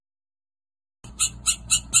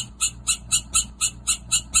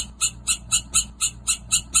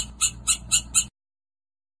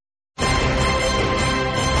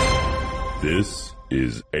This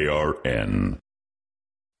is ARN.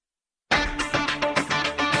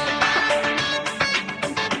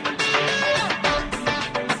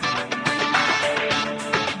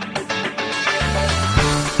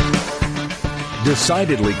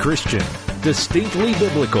 Decidedly Christian, distinctly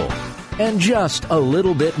biblical, and just a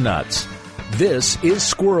little bit nuts. This is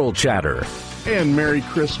Squirrel Chatter. And Merry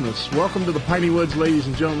Christmas. Welcome to the Piney Woods, ladies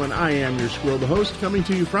and gentlemen. I am your Squirrel, the host, coming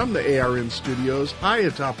to you from the ARN studios, high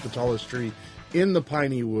atop the tallest tree in the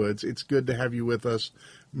Piney Woods. It's good to have you with us.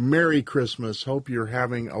 Merry Christmas. Hope you're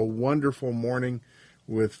having a wonderful morning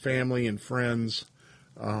with family and friends,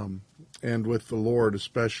 and with the Lord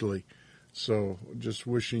especially. So just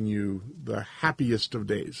wishing you the happiest of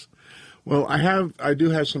days. Well, I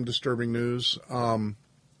do have some disturbing news.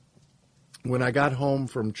 When I got home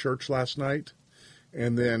from church last night,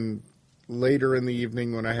 and then later in the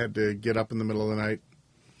evening when I had to get up in the middle of the night,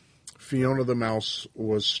 Fiona the mouse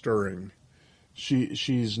was stirring.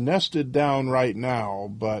 She's nested down right now,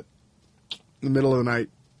 but in the middle of the night,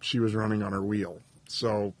 she was running on her wheel.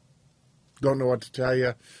 So, don't know what to tell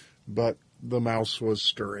you, but the mouse was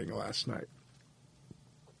stirring last night.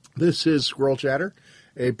 This is Squirrel Chatter,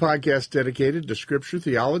 a podcast dedicated to scripture,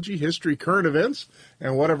 theology, history, current events,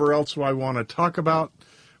 and whatever else I want to talk about.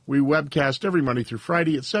 We webcast every Monday through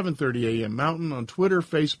Friday at 7:30 a.m. Mountain on Twitter,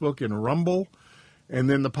 Facebook, and Rumble. And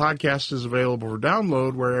then the podcast is available for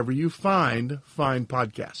download wherever you find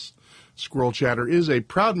podcasts. Squirrel Chatter is a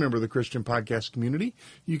proud member of the Christian Podcast Community.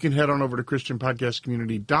 You can head on over to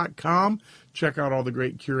ChristianPodcastCommunity.com. Check out all the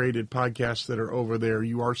great curated podcasts that are over there.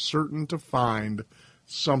 You are certain to find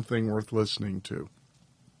something worth listening to.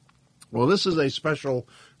 Well, this is a special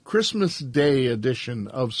Christmas Day edition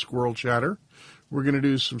of Squirrel Chatter. We're going to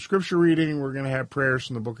do some scripture reading. We're going to have prayers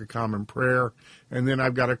from the Book of Common Prayer. And then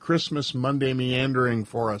I've got a Christmas Monday meandering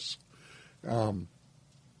for us. And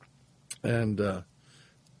a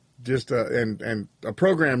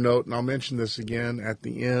program note, and I'll mention this again at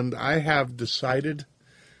the end. I have decided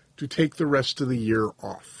to take the rest of the year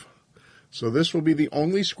off. So this will be the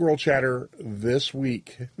only Squirrel Chatter this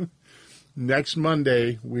week. Next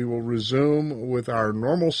Monday, we will resume with our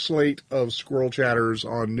normal slate of Squirrel Chatters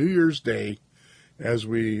on New Year's Day as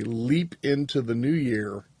we leap into the new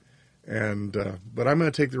year. And but I'm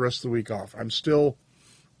going to take the rest of the week off. I'm still,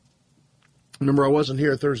 remember I wasn't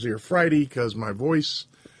here Thursday or Friday because my voice,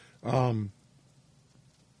 I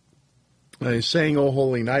sang O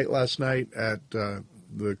Holy Night last night at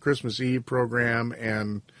the Christmas Eve program,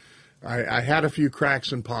 and I had a few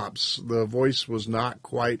cracks and pops. The voice was not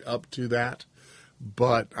quite up to that,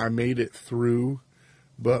 but I made it through.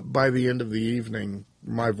 But by the end of the evening,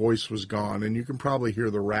 my voice was gone, and you can probably hear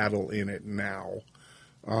the rattle in it now.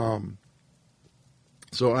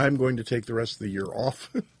 So I'm going to take the rest of the year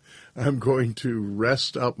off. I'm going to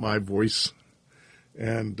rest up my voice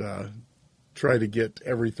and try to get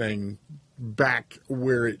everything back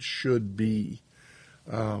where it should be.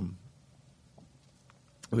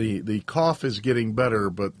 The cough is getting better,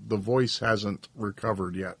 but the voice hasn't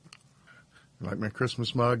recovered yet. Like my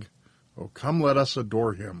Christmas mug? Oh, come let us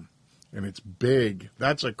adore him. And it's big.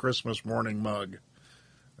 That's a Christmas morning mug.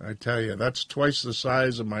 I tell you, that's twice the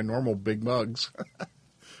size of my normal big mugs.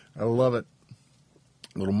 I love it.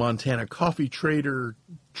 Little Montana Coffee Trader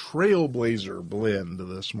Trailblazer blend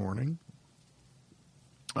this morning.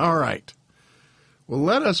 All right. Well,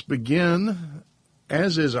 let us begin,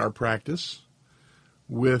 as is our practice,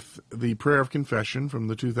 with the prayer of confession from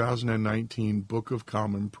the 2019 Book of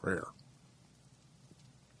Common Prayer.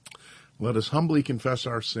 Let us humbly confess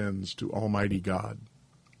our sins to Almighty God.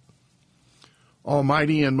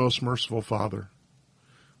 Almighty and most merciful Father,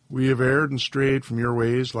 we have erred and strayed from your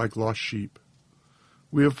ways like lost sheep.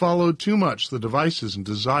 We have followed too much the devices and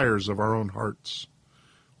desires of our own hearts.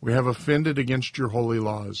 We have offended against your holy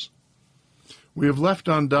laws. We have left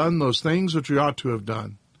undone those things which we ought to have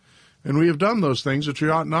done, and we have done those things which we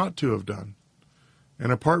ought not to have done.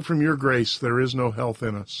 And apart from your grace, there is no health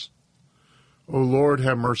in us. O Lord,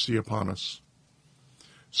 have mercy upon us.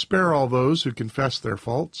 Spare all those who confess their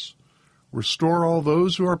faults. Restore all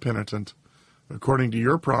those who are penitent, according to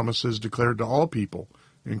your promises declared to all people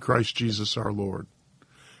in Christ Jesus our Lord.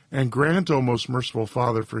 And grant, O most merciful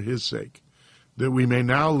Father, for his sake, that we may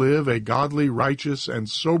now live a godly, righteous, and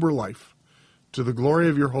sober life, to the glory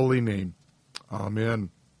of your holy name. Amen.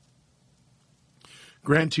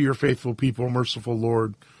 Grant to your faithful people, merciful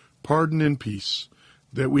Lord, pardon and peace,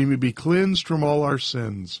 that we may be cleansed from all our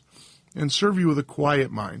sins, and serve you with a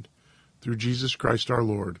quiet mind, through Jesus Christ our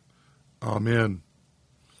Lord. Amen.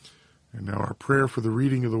 And now our prayer for the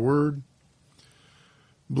reading of the Word.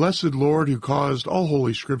 Blessed Lord, who caused all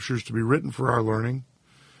holy scriptures to be written for our learning,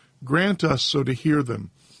 Grant us so to hear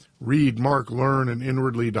them, read, mark, learn, and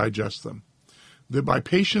inwardly digest them, that by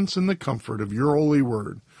patience and the comfort of your holy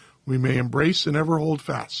word we may embrace and ever hold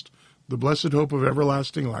fast the blessed hope of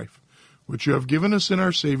everlasting life, which you have given us in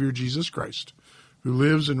our Savior Jesus Christ, who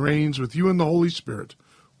lives and reigns with you in the Holy Spirit,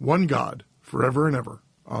 one God, forever and ever.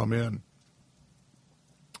 Amen.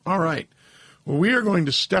 All right. Well, we are going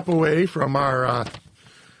to step away from our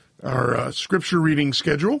scripture reading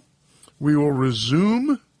schedule. We will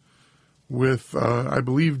resume with, I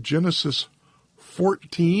believe, Genesis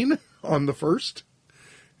 14 on the 1st,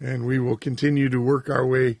 and we will continue to work our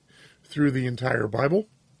way through the entire Bible,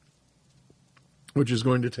 which is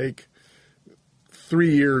going to take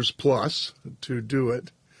 3 years plus to do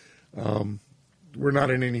it. We're not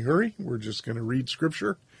in any hurry. We're just going to read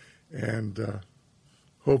Scripture, and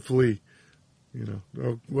hopefully,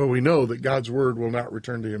 we know that God's Word will not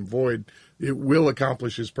return to Him void. It will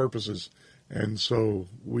accomplish His purposes. And so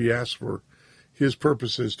we ask for His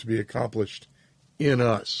purposes to be accomplished in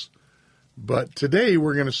us. But today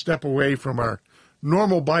we're going to step away from our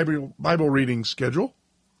normal Bible reading schedule.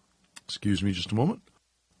 Excuse me just a moment.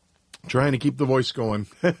 Trying to keep the voice going.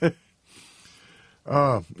 We're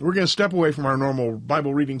going to step away from our normal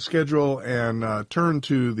Bible reading schedule and turn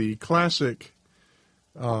to the classic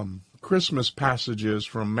Christmas passages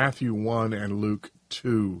from Matthew 1 and Luke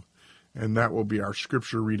 2. And that will be our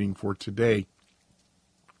scripture reading for today.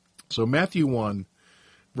 So Matthew 1,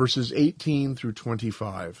 verses 18 through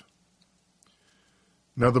 25.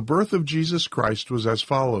 Now the birth of Jesus Christ was as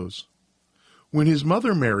follows. When his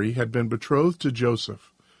mother Mary had been betrothed to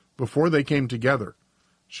Joseph, before they came together,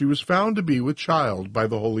 she was found to be with child by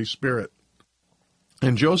the Holy Spirit.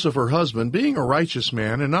 And Joseph, her husband, being a righteous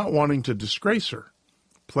man and not wanting to disgrace her,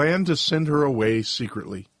 planned to send her away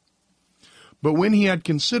secretly. But when he had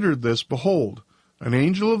considered this, behold, an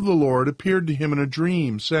angel of the Lord appeared to him in a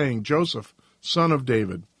dream, saying, Joseph, son of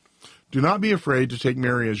David, do not be afraid to take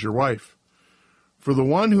Mary as your wife, for the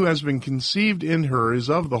one who has been conceived in her is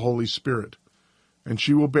of the Holy Spirit, and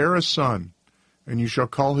she will bear a son, and you shall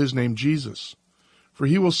call his name Jesus, for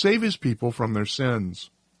he will save his people from their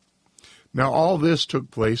sins. Now all this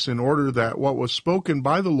took place in order that what was spoken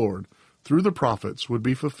by the Lord through the prophets would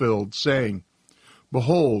be fulfilled, saying,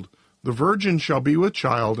 Behold, the virgin shall be with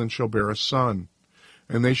child and shall bear a son,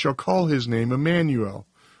 and they shall call his name Emmanuel,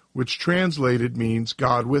 which translated means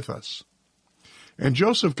God with us. And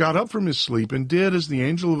Joseph got up from his sleep and did as the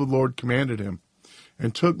angel of the Lord commanded him,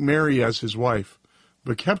 and took Mary as his wife,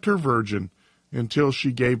 but kept her virgin until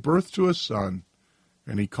she gave birth to a son,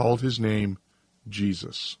 and he called his name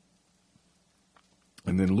Jesus.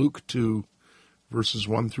 And then Luke 2, verses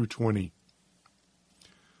 1 through 20.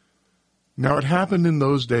 Now it happened in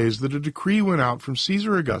those days that a decree went out from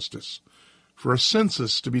Caesar Augustus for a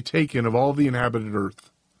census to be taken of all the inhabited earth.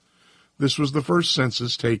 This was the first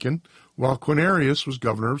census taken while Quirinius was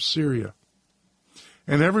governor of Syria.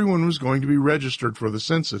 And everyone was going to be registered for the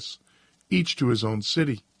census, each to his own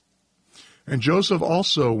city. And Joseph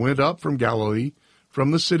also went up from Galilee,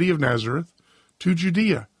 from the city of Nazareth, to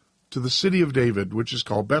Judea, to the city of David, which is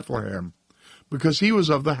called Bethlehem, because he was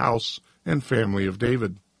of the house and family of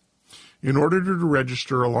David, in order to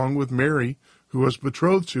register along with Mary, who was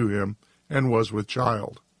betrothed to him and was with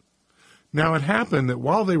child. Now it happened that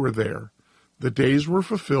while they were there, the days were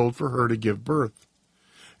fulfilled for her to give birth.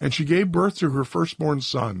 And she gave birth to her firstborn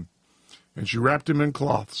son, and she wrapped him in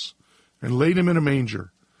cloths, and laid him in a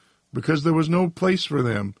manger, because there was no place for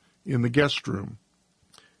them in the guest room.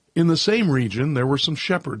 In the same region there were some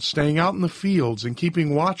shepherds staying out in the fields and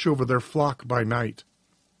keeping watch over their flock by night.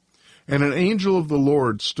 And an angel of the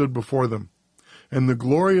Lord stood before them, and the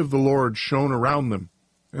glory of the Lord shone around them,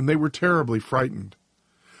 and they were terribly frightened.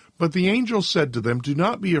 But the angel said to them, Do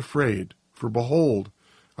not be afraid, for behold,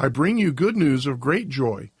 I bring you good news of great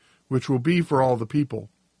joy, which will be for all the people.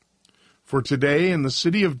 For today in the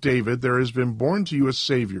city of David there has been born to you a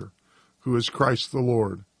Savior, who is Christ the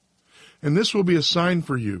Lord. And this will be a sign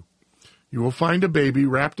for you. You will find a baby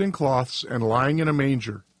wrapped in cloths and lying in a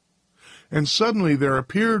manger. And suddenly there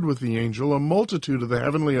appeared with the angel a multitude of the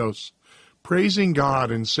heavenly hosts, praising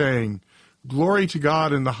God and saying, Glory to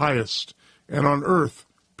God in the highest, and on earth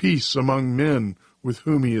peace among men with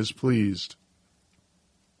whom he is pleased.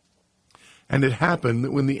 And it happened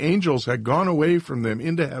that when the angels had gone away from them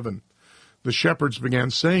into heaven, the shepherds began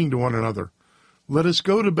saying to one another, Let us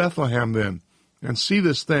go to Bethlehem then, and see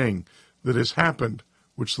this thing that has happened,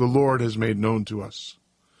 which the Lord has made known to us.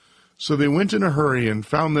 So they went in a hurry and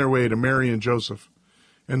found their way to Mary and Joseph,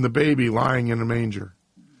 and the baby lying in a manger.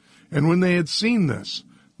 And when they had seen this,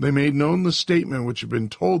 they made known the statement which had been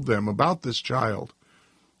told them about this child.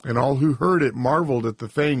 And all who heard it marveled at the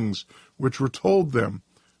things which were told them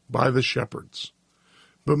by the shepherds.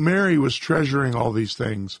 But Mary was treasuring all these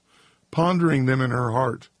things, pondering them in her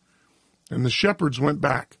heart. And the shepherds went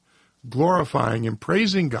back, glorifying and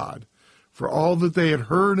praising God for all that they had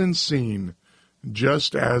heard and seen,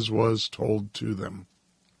 just as was told to them.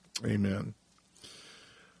 Amen.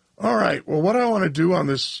 All right, well, what I want to do on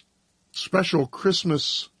this special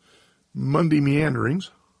Christmas Monday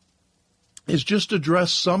meanderings is just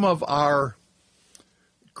address some of our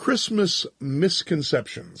Christmas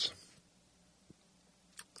misconceptions.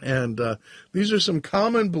 And these are some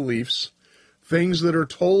common beliefs, things that are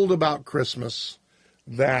told about Christmas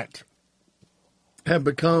that have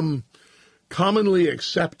become commonly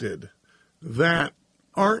accepted that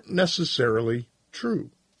aren't necessarily true.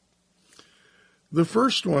 The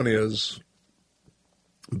first one is,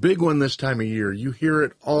 big one this time of year, you hear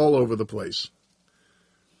it all over the place.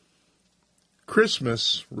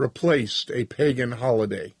 Christmas replaced a pagan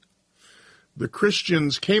holiday. The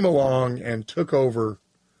Christians came along and took over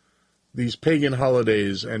these pagan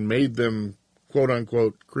holidays and made them,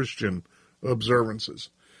 quote-unquote, Christian observances.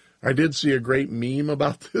 I did see a great meme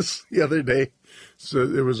about this the other day. So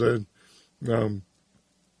it was a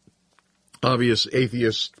obvious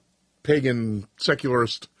atheist, pagan,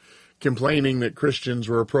 secularist complaining that Christians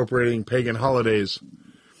were appropriating pagan holidays.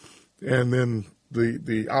 And then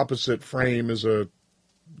the opposite frame is the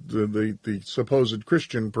supposed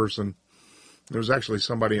Christian person. There was actually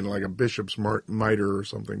somebody in like a bishop's mitre or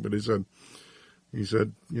something, but he said,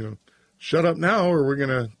 you know, shut up now or we're going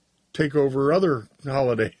to take over other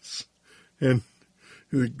holidays. And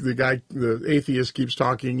the atheist keeps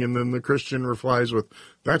talking, and then the Christian replies with,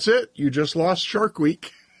 that's it, you just lost Shark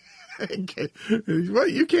Week.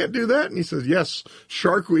 What, you can't do that? And he says, yes,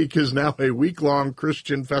 Shark Week is now a week-long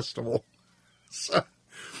Christian festival. So,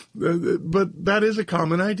 but that is a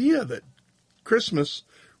common idea, that Christmas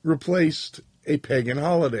replaced a pagan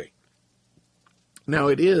holiday. Now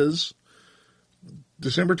it is,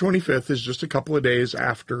 December 25th is just a couple of days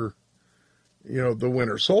after, the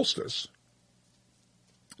winter solstice.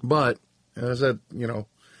 But, as I said,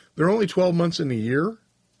 there are only 12 months in a year.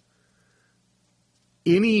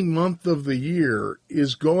 Any month of the year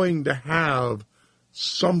is going to have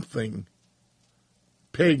something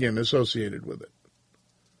pagan associated with it.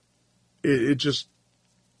 It just,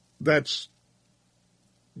 that's,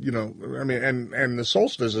 and the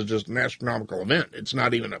solstice is just an astronomical event. It's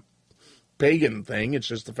not even a pagan thing. It's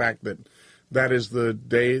just the fact that is the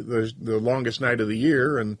day, the longest night of the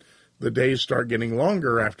year, and the days start getting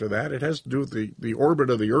longer after that. It has to do with the orbit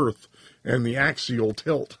of the Earth and the axial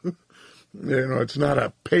tilt. It's not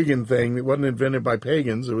a pagan thing. It wasn't invented by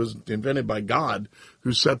pagans. It was invented by God,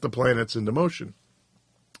 who set the planets into motion.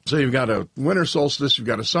 So you've got a winter solstice, you've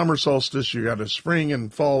got a summer solstice, you've got a spring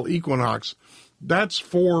and fall equinox. That's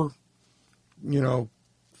four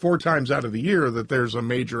times out of the year that there's a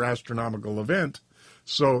major astronomical event.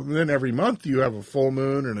 So then every month you have a full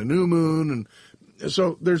moon and a new moon. And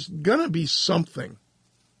so there's going to be something,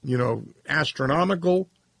 astronomical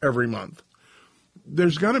every month.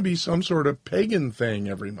 There's going to be some sort of pagan thing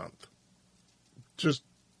every month. There's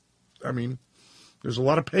a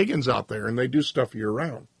lot of pagans out there, and they do stuff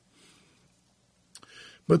year-round.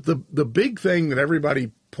 But the big thing that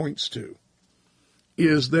everybody points to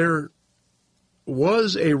is there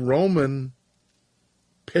was a Roman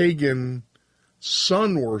pagan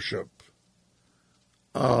sun worship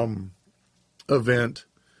event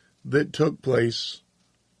that took place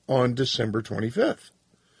on December 25th.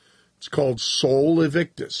 It's called Sol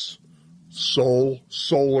Invictus.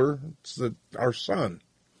 Solar, it's our sun.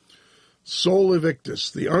 Sol Invictus,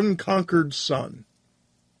 the unconquered sun.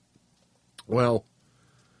 Well,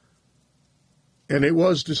 and it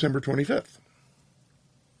was December 25th.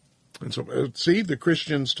 And so, see, the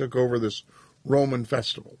Christians took over this Roman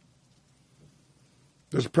festival.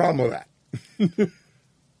 There's a problem with that.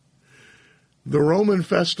 The Roman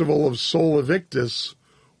festival of Sol Invictus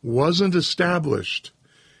wasn't established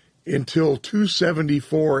until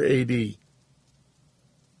 274 AD.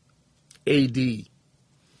 AD.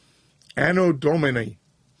 Anno Domini,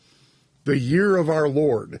 the year of our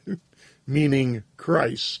Lord, meaning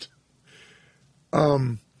Christ.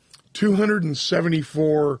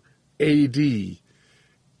 274 AD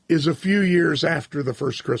is a few years after the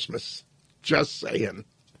first Christmas. Just saying.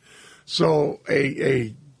 So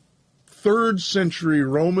a 3rd century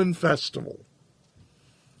Roman festival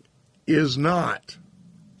is not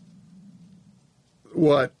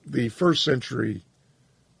what the 1st century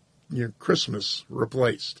Christmas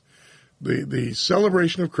replaced. The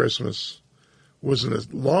celebration of Christmas was a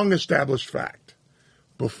long-established fact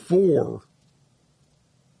before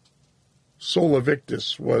Sola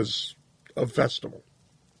Victus was a festival.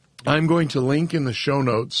 I'm going to link in the show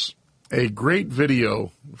notes a great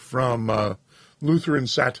video from Lutheran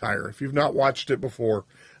Satire. If you've not watched it before,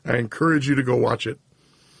 I encourage you to go watch it.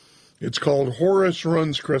 It's called Horace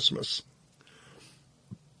Runs Christmas.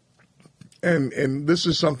 And this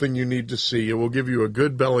is something you need to see. It will give you a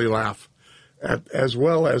good belly laugh, as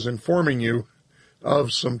well as informing you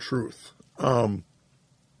of some truth.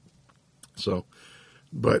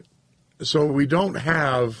 So we don't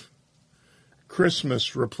have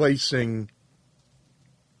Christmas replacing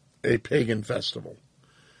a pagan festival.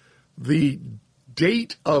 The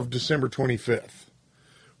date of December 25th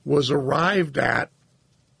was arrived at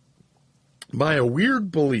by a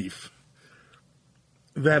weird belief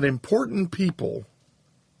that important people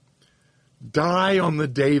die on the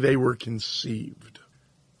day they were conceived.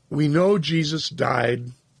 We know Jesus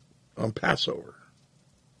died on Passover.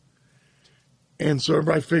 And so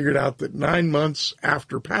everybody figured out that 9 months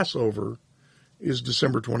after Passover is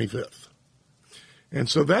December 25th. And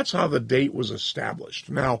so that's how the date was established.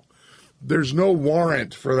 Now, there's no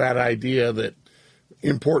warrant for that idea that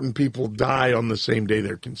important people die on the same day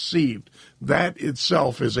they're conceived. That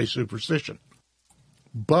itself is a superstition.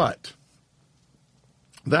 But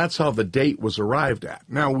that's how the date was arrived at.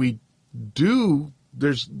 Now,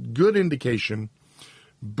 there's good indication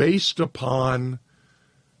based upon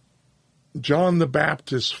John the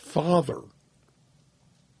Baptist's father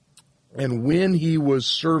and when he was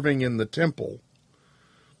serving in the temple,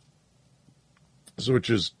 which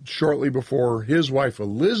is shortly before his wife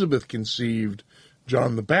Elizabeth conceived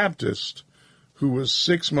John the Baptist, who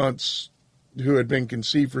had been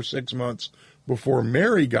conceived for 6 months before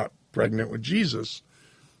Mary got pregnant with Jesus.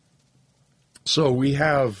 So we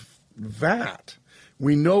have that.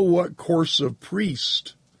 We know what course of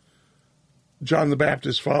priest John the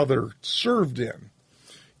Baptist's father served in.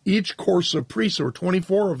 Each course of priests, there were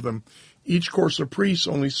 24 of them, each course of priests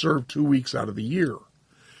only served 2 weeks out of the year.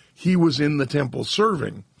 He was in the temple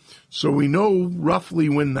serving. So we know roughly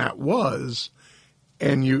when that was,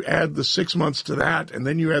 and you add the 6 months to that, and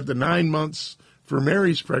then you add the 9 months for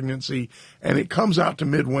Mary's pregnancy, and it comes out to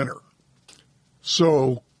midwinter.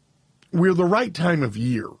 So we're the right time of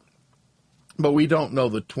year, but we don't know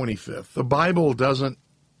the 25th. The Bible doesn't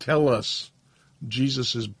tell us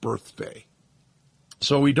Jesus' birthday.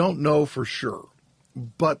 So we don't know for sure.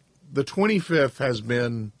 But the 25th has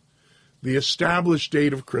been the established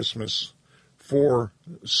date of Christmas for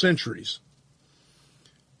centuries.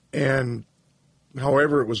 And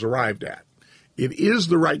however it was arrived at, it is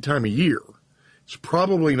the right time of year. It's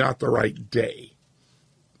probably not the right day.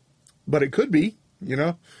 But it could be,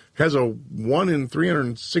 has a 1 in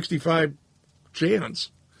 365 chance.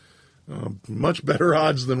 Much better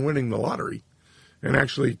odds than winning the lottery. And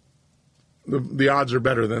actually, the odds are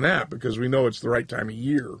better than that because we know it's the right time of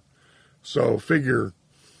year. So figure,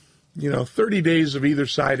 30 days of either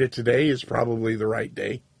side of today is probably the right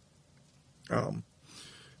day. And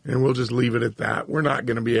we'll just leave it at that. We're not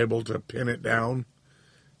going to be able to pin it down.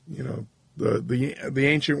 The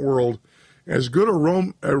ancient world, as good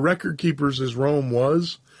a record keepers as Rome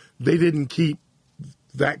was, they didn't keep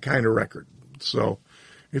that kind of record. So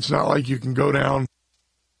it's not like you can go down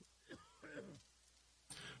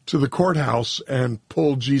to the courthouse and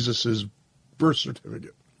pull Jesus's birth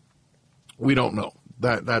certificate. We don't know.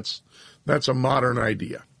 That's a modern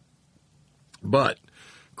idea. But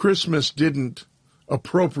Christmas didn't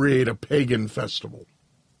appropriate a pagan festival.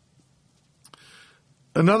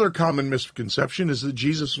 Another common misconception is that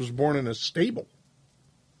Jesus was born in a stable.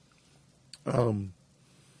 That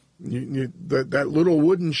little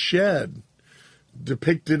wooden shed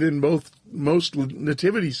depicted in most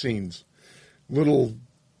nativity scenes, little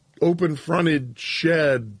open-fronted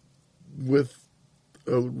shed with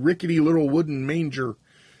a rickety little wooden manger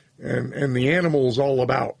and the animals all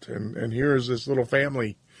about. And here is this little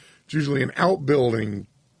family. It's usually an outbuilding,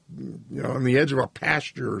 on the edge of a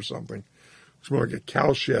pasture or something. It's more like a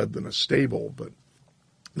cow shed than a stable, but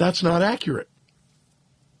that's not accurate.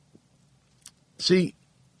 See,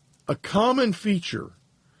 a common feature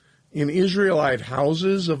in Israelite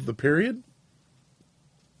houses of the period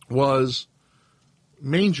was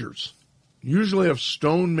mangers, usually of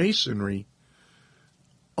stone masonry,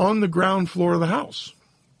 on the ground floor of the house.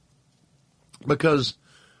 Because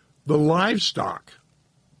the livestock,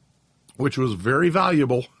 which was very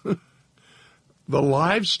valuable, the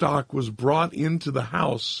livestock was brought into the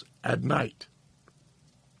house at night.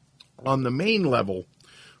 On the main level,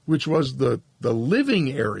 which was the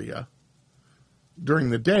living area, during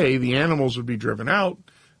the day, the animals would be driven out.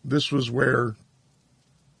 This was where,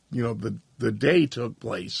 the day took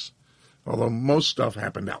place. although most stuff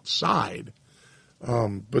happened outside.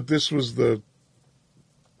 But this was the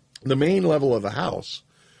main level of the house,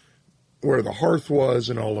 where the hearth was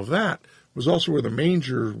and all of that, was also where the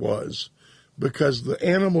manger was, because the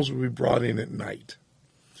animals would be brought in at night.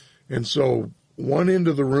 And so one end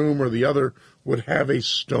of the room or the other would have a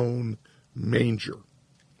stone manger,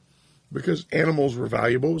 because animals were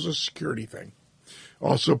valuable. It was a security thing.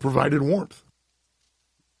 Also provided warmth.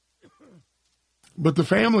 But the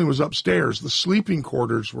family was upstairs. The sleeping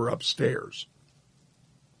quarters were upstairs.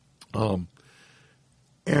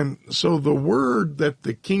 And so the word that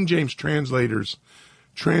the King James translators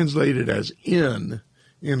translated as inn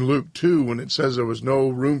in Luke 2, when it says there was no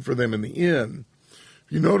room for them in the inn,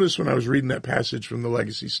 if you notice when I was reading that passage from the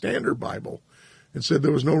Legacy Standard Bible, it said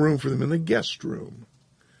there was no room for them in the guest room.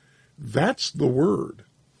 That's the word.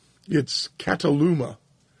 It's kataluma.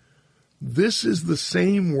 This is the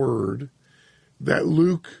same word that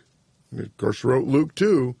Luke, of course, wrote Luke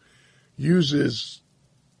 2, uses.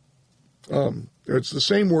 It's the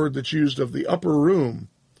same word that's used of the upper room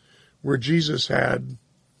where Jesus had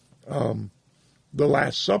the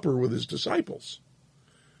Last Supper with his disciples.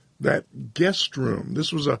 That guest room.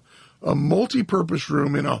 This was a multi-purpose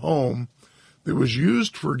room in a home that was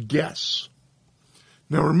used for guests.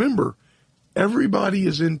 Now remember, everybody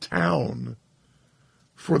is in town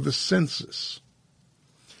for the census.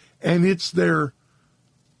 And it's their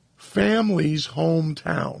family's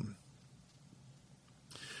hometown.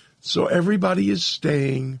 So everybody is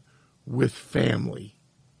staying with family.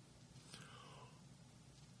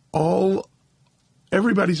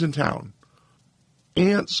 Everybody's in town.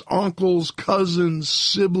 Aunts, uncles, cousins,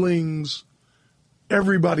 siblings,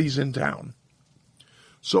 everybody's in town.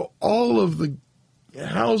 So all of the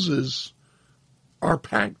houses are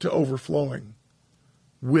packed to overflowing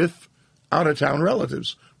with out-of-town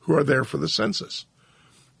relatives who are there for the census.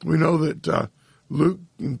 We know that Luke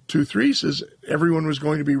 2:3 says everyone was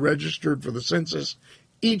going to be registered for the census,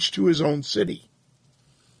 each to his own city,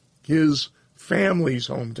 his family's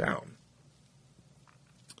hometown.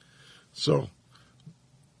 So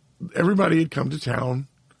everybody had come to town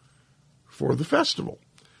for the festival.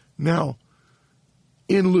 Now,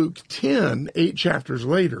 in Luke 10, 8 chapters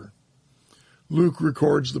later, Luke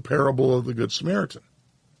records the parable of the Good Samaritan.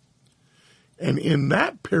 And in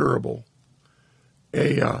that parable,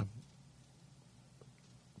 a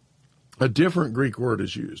different Greek word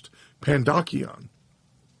is used, pandakion.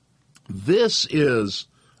 This is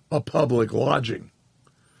a public lodging.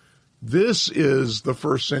 This is the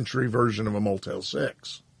first century version of a Motel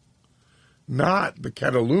 6, not the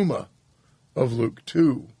kataluma of Luke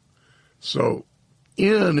 2. So,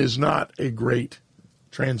 inn is not a great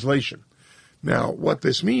translation. Now, what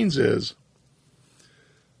this means is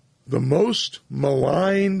the most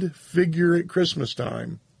maligned figure at Christmas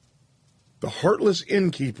time, the heartless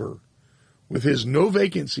innkeeper with his no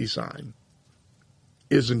vacancy sign,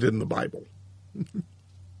 isn't in the Bible.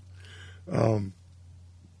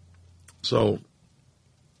 So,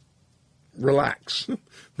 relax.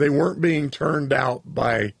 They weren't being turned out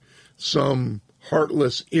by some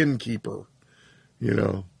heartless innkeeper,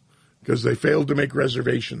 because they failed to make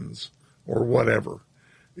reservations or whatever.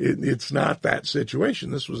 It's not that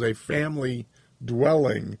situation. This was a family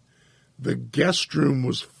dwelling. The guest room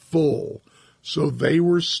was full, so they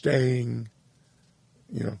were staying,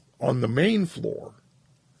 on the main floor.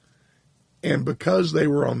 And because they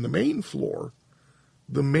were on the main floor,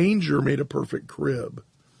 the manger made a perfect crib.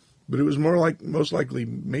 But it was most likely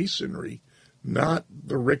masonry, not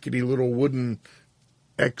the rickety little wooden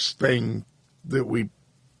X thing that we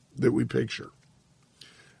picture.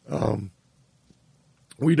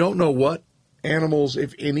 We don't know what animals,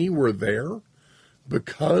 if any, were there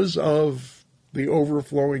because of the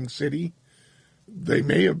overflowing city. They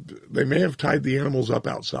may have tied the animals up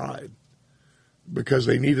outside because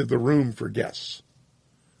they needed the room for guests.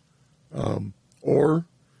 Or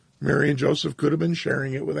Mary and Joseph could have been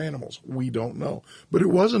sharing it with animals. We don't know. But it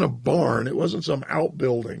wasn't a barn. It wasn't some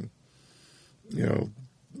outbuilding,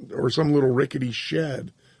 or some little rickety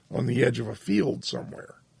shed on the edge of a field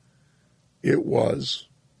somewhere. It was,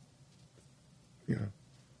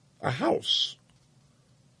 a house.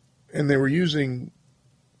 And they were using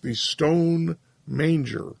the stone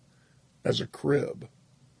manger as a crib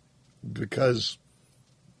because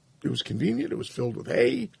it was convenient. It was filled with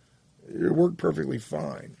hay. It worked perfectly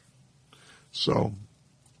fine. So,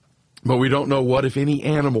 but we don't know what, if any,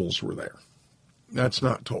 animals were there. That's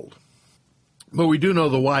not told. But we do know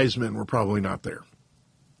the wise men were probably not there.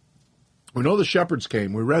 We know the shepherds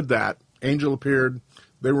came. We read that. Angel appeared.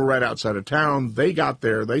 They were right outside of town. They got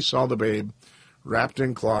there. They saw the babe wrapped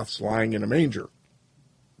in cloths lying in a manger.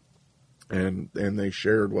 And they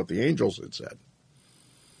shared what the angels had said.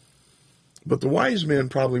 But the wise men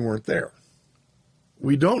probably weren't there.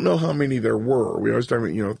 We don't know how many there were. We always talk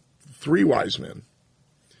about, 3 wise men.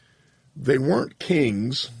 They weren't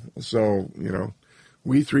kings, so,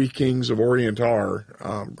 We Three Kings of Orient Are.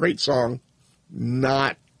 Great song,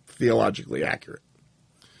 not theologically accurate.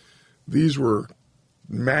 These were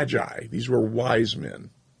magi. These were wise men.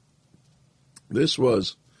 This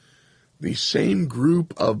was the same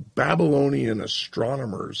group of Babylonian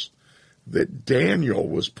astronomers that Daniel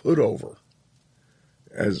was put over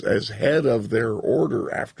as head of their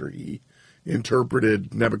order after he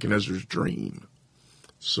interpreted Nebuchadnezzar's dream.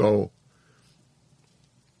 So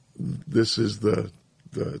this is the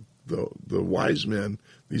wise men.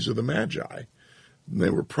 These are the magi. And they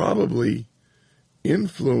were probably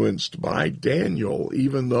influenced by Daniel,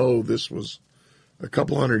 even though this was a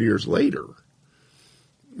couple hundred years later.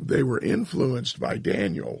 They were influenced by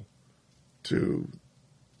Daniel to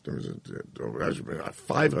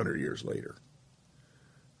 500 years later,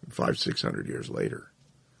 600 years later.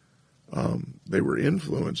 They were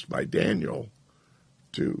influenced by Daniel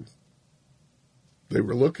they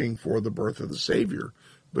were looking for the birth of the Savior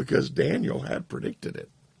because Daniel had predicted it.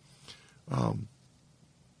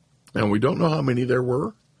 And we don't know how many there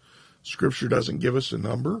were. Scripture doesn't give us a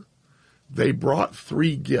number. They brought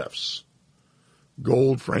 3 gifts: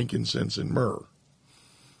 gold, frankincense, and myrrh.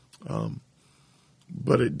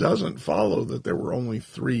 But it doesn't follow that there were only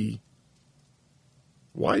 3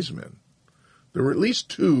 wise men. There were at least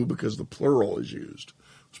 2 because the plural is used.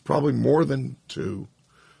 It was probably more than 2.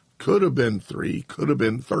 Could have been 3, could have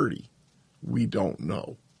been 30. We don't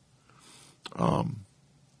know.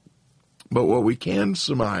 But what we can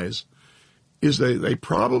surmise is they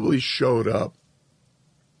probably showed up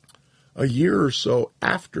a year or so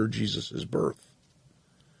after Jesus' birth,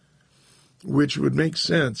 which would make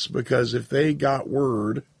sense because if they got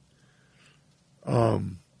word,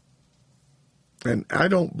 and I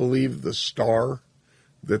don't believe the star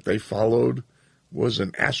that they followed was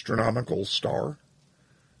an astronomical star.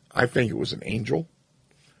 I think it was an angel.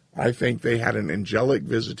 I think they had an angelic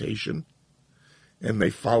visitation, and they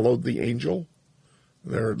followed the angel.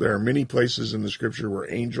 There are many places in the Scripture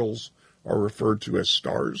where angels are referred to as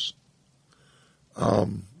stars.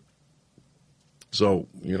 So,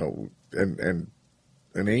 and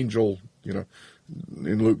an angel,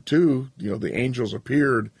 in Luke 2, the angels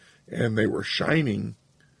appeared and they were shining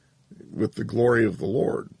with the glory of the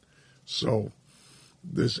Lord. So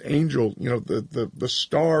this angel, the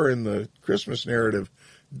star in the Christmas narrative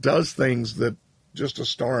does things that just a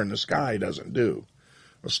star in the sky doesn't do.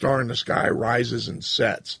 A star in the sky rises and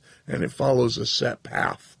sets, and it follows a set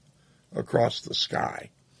path across the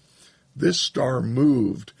sky. This star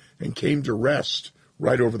moved and came to rest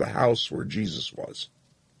right over the house where Jesus was,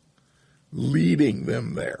 leading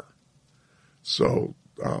them there. So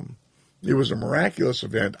it was a miraculous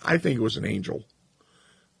event. I think it was an angel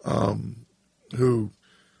who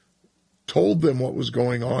told them what was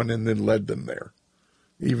going on and then led them there,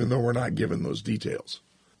 even though we're not given those details.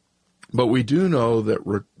 But we do know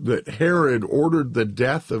that Herod ordered the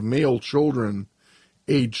death of male children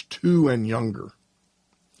aged 2 and younger.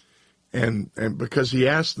 And because he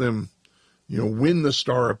asked them, when the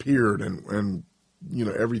star appeared and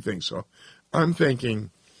everything. So I'm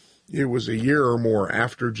thinking it was a year or more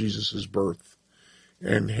after Jesus' birth.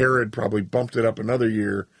 And Herod probably bumped it up another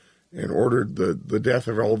year and ordered the death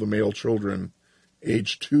of all the male children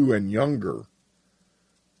aged 2 and younger,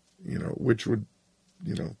 which would,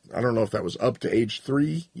 I don't know if that was up to age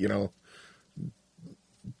 3,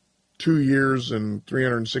 2 years and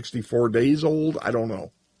 364 days old. I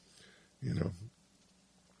don't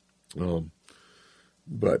know,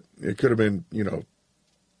 but it could have been,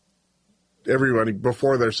 everybody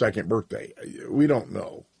before their second birthday. We don't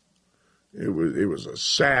know. It was a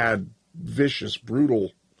sad, vicious,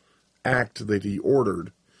 brutal act that he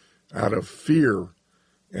ordered out of fear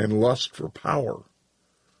and lust for power.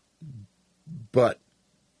 But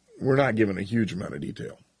we're not given a huge amount of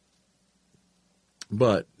detail.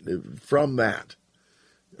 But from that,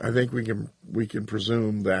 I think we can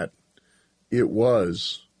presume that it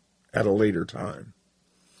was at a later time.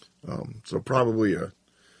 So probably a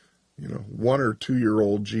 1 or 2 year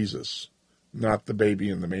old Jesus, not the baby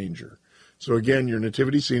in the manger. So again, your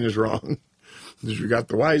nativity scene is wrong. Because you got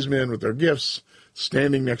the wise men with their gifts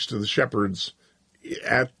standing next to the shepherds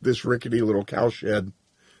at this rickety little cowshed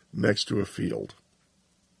next to a field.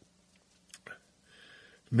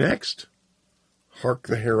 Next, hark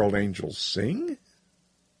the herald angels sing.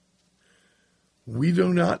 We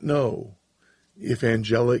do not know if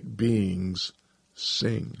angelic beings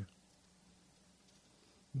sing.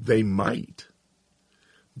 They might,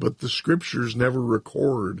 but the scriptures never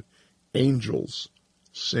record angels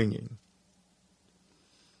singing.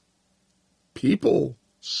 People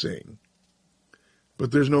sing,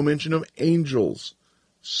 but there's no mention of angels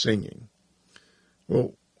singing.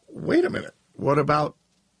 Well, wait a minute. What about,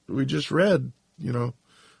 we just read,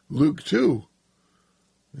 Luke 2,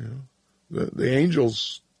 the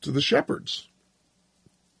angels to the shepherds.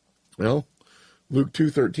 Well, Luke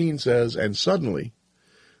 2:13 says, and suddenly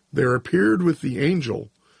there appeared with the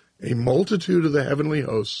angel a multitude of the heavenly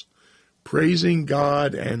hosts, praising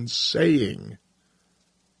God and saying,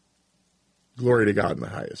 glory to God in the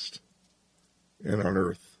highest, and on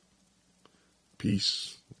earth,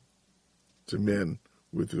 peace to men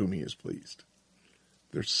with whom he is pleased.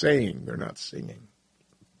 They're saying, they're not singing.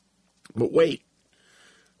 But wait,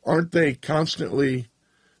 aren't they constantly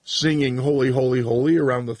singing holy, holy, holy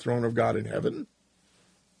around the throne of God in heaven?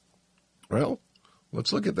 Well,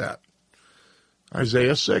 let's look at that.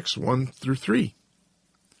 Isaiah 6, 1-3.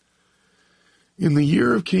 In the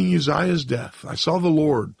year of King Uzziah's death, I saw the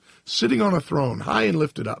Lord sitting on a throne, high and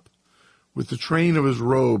lifted up, with the train of his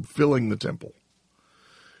robe filling the temple.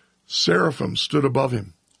 Seraphim stood above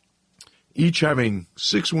him, each having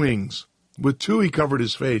 6 wings. With 2 he covered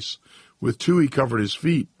his face, with 2 he covered his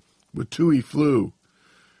feet, with 2 he flew.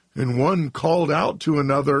 And one called out to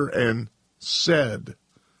another and said,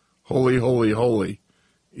 holy, holy, holy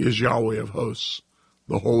is Yahweh of hosts.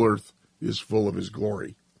 The whole earth is full of his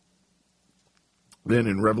glory. Then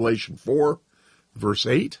in Revelation 4, verse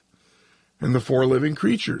 8, and the 4 living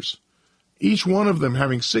creatures, each one of them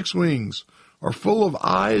having 6 wings, are full of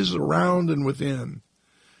eyes around and within.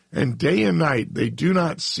 And day and night they do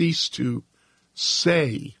not cease to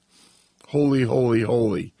say, holy, holy,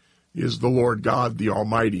 holy is the Lord God, the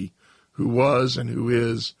Almighty, who was and who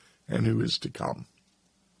is to come.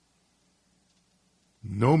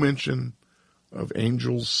 No mention of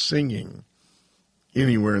angels singing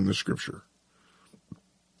anywhere in the scripture.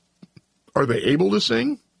 Are they able to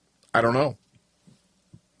sing? I don't know.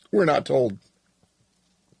 We're not told.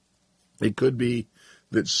 It could be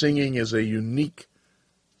that singing is a unique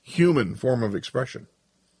human form of expression.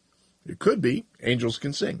 It could be angels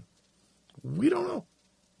can sing. We don't know.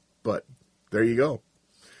 But there you go.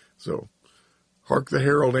 So, hark the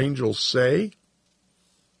herald angels say,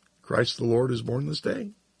 Christ the Lord is born this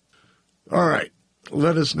day. All right.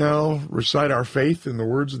 Let us now recite our faith in the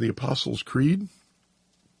words of the Apostles' Creed.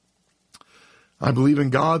 I believe in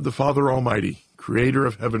God, the Father Almighty, creator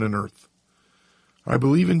of heaven and earth. I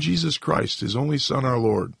believe in Jesus Christ, his only Son, our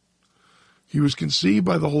Lord. He was conceived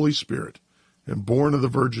by the Holy Spirit and born of the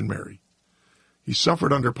Virgin Mary. He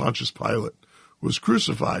suffered under Pontius Pilate, was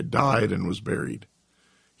crucified, died, and was buried.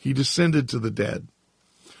 He descended to the dead.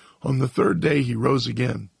 On the 3rd day he rose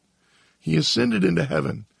again. He ascended into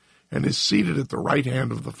heaven and is seated at the right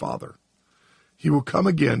hand of the Father. He will come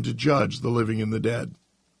again to judge the living and the dead.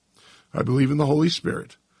 I believe in the Holy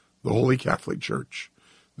Spirit, the Holy Catholic Church,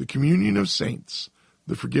 the communion of saints,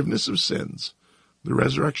 the forgiveness of sins, the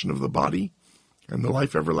resurrection of the body, and the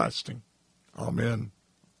life everlasting. Amen.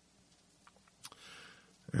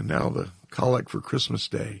 And now the collect for Christmas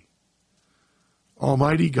Day.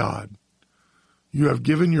 Almighty God, you have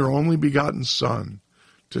given your only begotten Son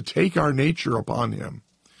to take our nature upon him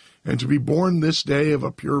and to be born this day of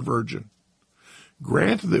a pure virgin.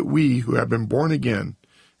 Grant that we who have been born again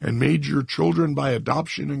and made your children by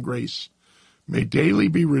adoption and grace may daily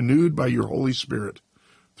be renewed by your Holy Spirit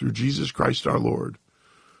through Jesus Christ our Lord,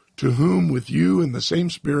 to whom with you and the same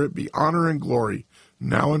Spirit be honor and glory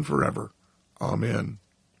now and forever. Amen.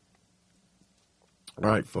 All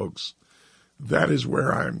right, folks, that is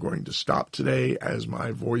where I am going to stop today as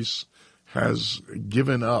my voice has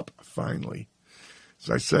given up finally. As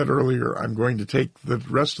I said earlier, I'm going to take the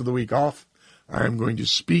rest of the week off. I am going to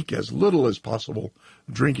speak as little as possible,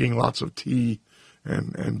 drinking lots of tea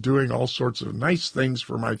and doing all sorts of nice things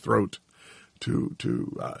for my throat to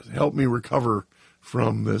help me recover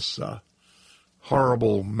from this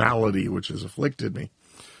horrible malady which has afflicted me.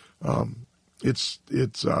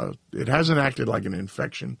 It hasn't acted like an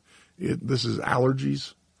infection. This is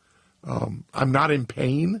allergies. I'm not in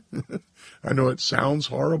pain. I know it sounds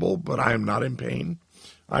horrible, but I am not in pain.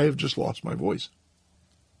 I have just lost my voice.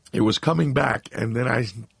 It was coming back, and then I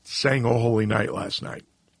sang O Holy Night last night.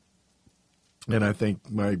 And I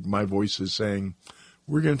think my voice is saying,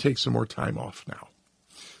 we're going to take some more time off now.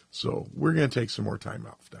 So we're going to take some more time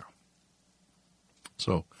off now.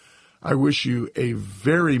 So I wish you a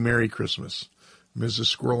very Merry Christmas. Mrs.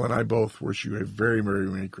 Squirrel and I both wish you a very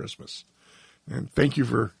Merry Christmas. And thank you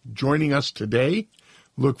for joining us today.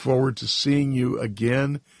 Look forward to seeing you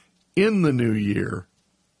again in the new year.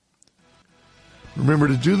 Remember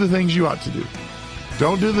to do the things you ought to do.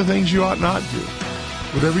 Don't do the things you ought not to.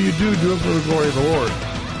 Whatever you do, do it for the glory of the Lord.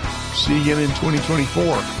 See you again in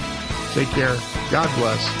 2024. Take care. God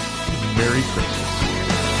bless. Merry Christmas.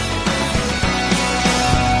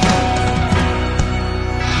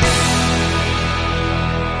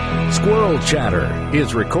 Squirrel Chatter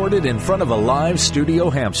is recorded in front of a live studio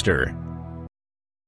hamster.